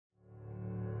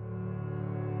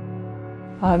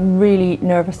I'm really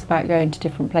nervous about going to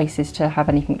different places to have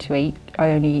anything to eat.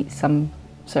 I only eat some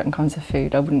certain kinds of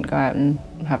food. I wouldn't go out and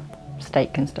have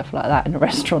steak and stuff like that in a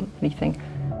restaurant or anything.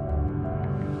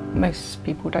 Most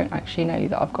people don't actually know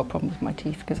that I've got problems with my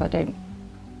teeth because I don't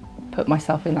put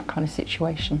myself in that kind of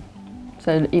situation.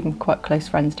 So even quite close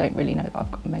friends don't really know that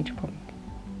I've got a major problem.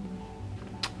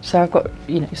 So I've got,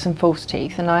 some false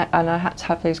teeth, and I had to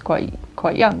have those quite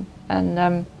young,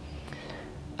 and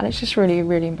it's just really,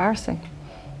 really embarrassing.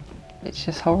 It's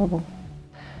just horrible.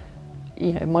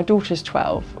 My daughter's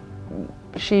 12.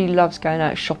 She loves going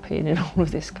out shopping and all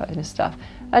of this kind of stuff,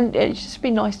 and it's just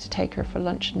been nice to take her for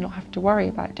lunch and not have to worry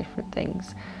about different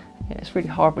things. It's really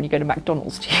hard when you go to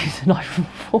McDonald's to use a knife and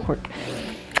fork,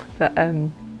 but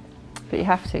you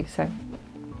have to. So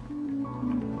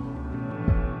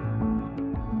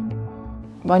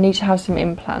I need to have some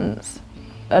implants.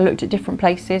 I looked at different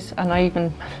places, and I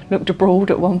even looked abroad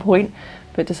at one point,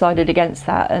 but decided against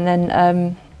that. And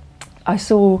then I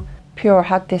saw Pure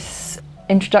had this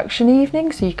introduction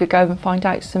evening, so you could go and find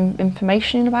out some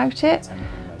information about it.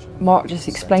 Mark just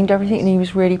explained everything, and he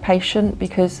was really patient,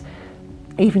 because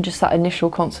even just that initial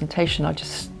consultation, I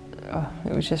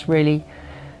was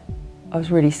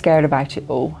really scared about it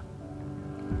all.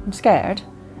 I'm scared,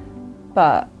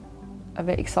 but a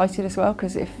bit excited as well,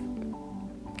 because if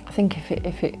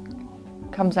it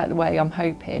comes out the way I'm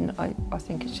hoping, I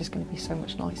think it's just going to be so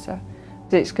much nicer.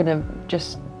 It's going to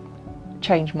just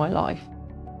change my life.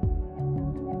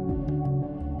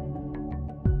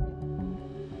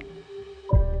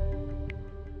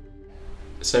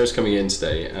 Sarah's coming in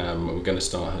today, and we're going to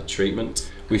start her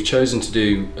treatment. We've chosen to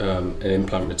do an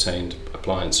implant retained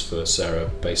appliance for Sarah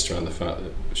based around the fact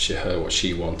that what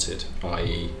she wanted,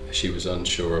 i.e. she was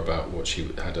unsure about what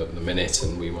she had at the minute,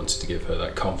 and we wanted to give her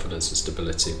that confidence and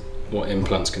stability. What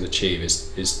implants can achieve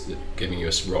is giving you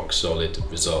a rock solid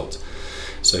result.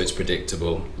 So it's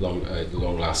predictable, long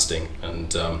lasting,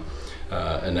 and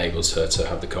enables her to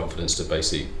have the confidence to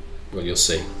basically, well, you'll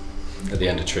see at the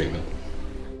end of treatment.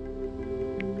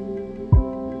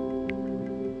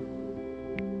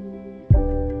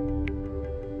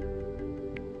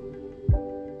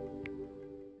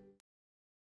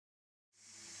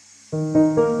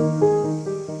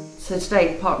 So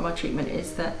today, part of my treatment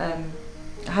is that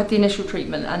I had the initial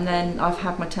treatment, and then I've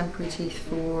had my temporary teeth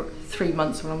for 3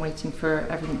 months while I'm waiting for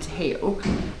everything to heal,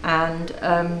 and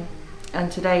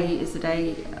today is the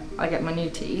day I get my new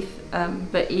teeth,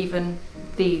 but even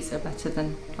these are better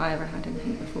than I ever had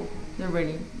anything before. They're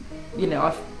really,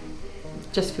 I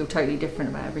just feel totally different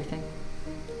about everything.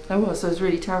 I was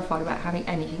really terrified about having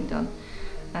anything done,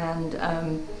 and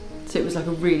so it was like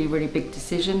a really, really big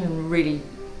decision, and really,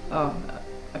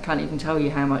 I can't even tell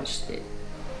you how much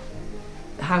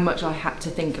I had to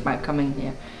think about coming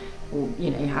here, or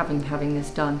having this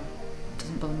done. It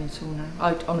doesn't bother me at all now.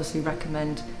 I'd honestly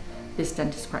recommend this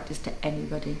dentist practice to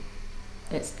anybody.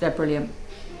 They're brilliant.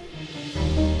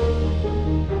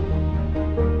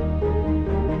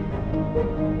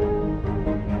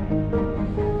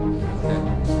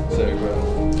 So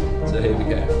here we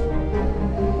go.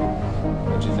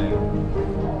 What do you think?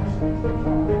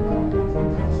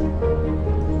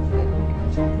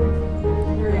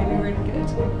 Really, really good.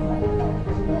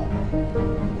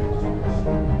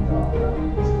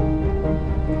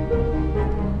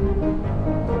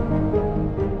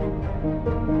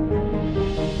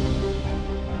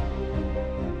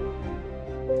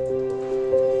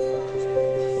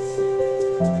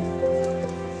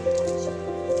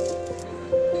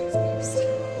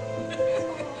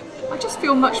 I just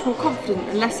feel much more confident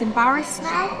and less embarrassed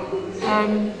now.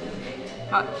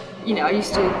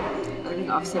 I think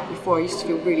I've said before, I used to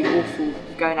feel really awful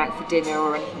going out for dinner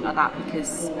or anything like that,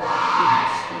 because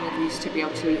I never used to be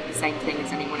able to eat the same thing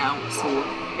as anyone else, or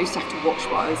I used to have to watch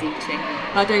what I was eating.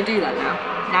 And I don't do that now.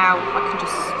 Now I can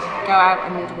just go out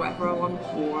and order whatever I want,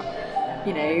 or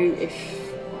if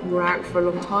we're out for a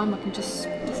long time, I can just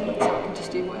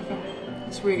do whatever.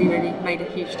 It's really, really made a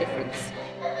huge difference.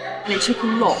 And it took a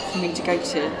lot for me to go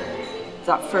to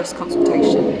that first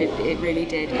consultation. It really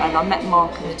did. And I met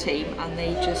Mark and the team, and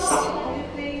they're just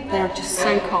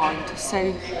so kind,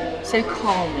 so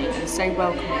calming and so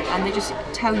welcoming, and they just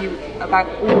tell you about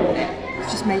all of it.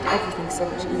 It's just made everything so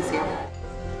much easier.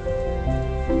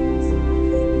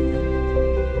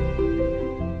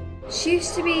 She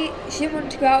didn't want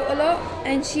to go out a lot,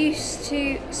 and she used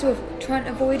to sort of try and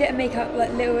avoid it and make up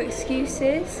like little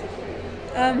excuses.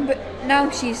 But now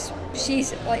she's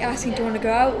like asking to want to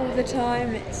go out all the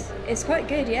time. It's quite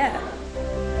good, yeah.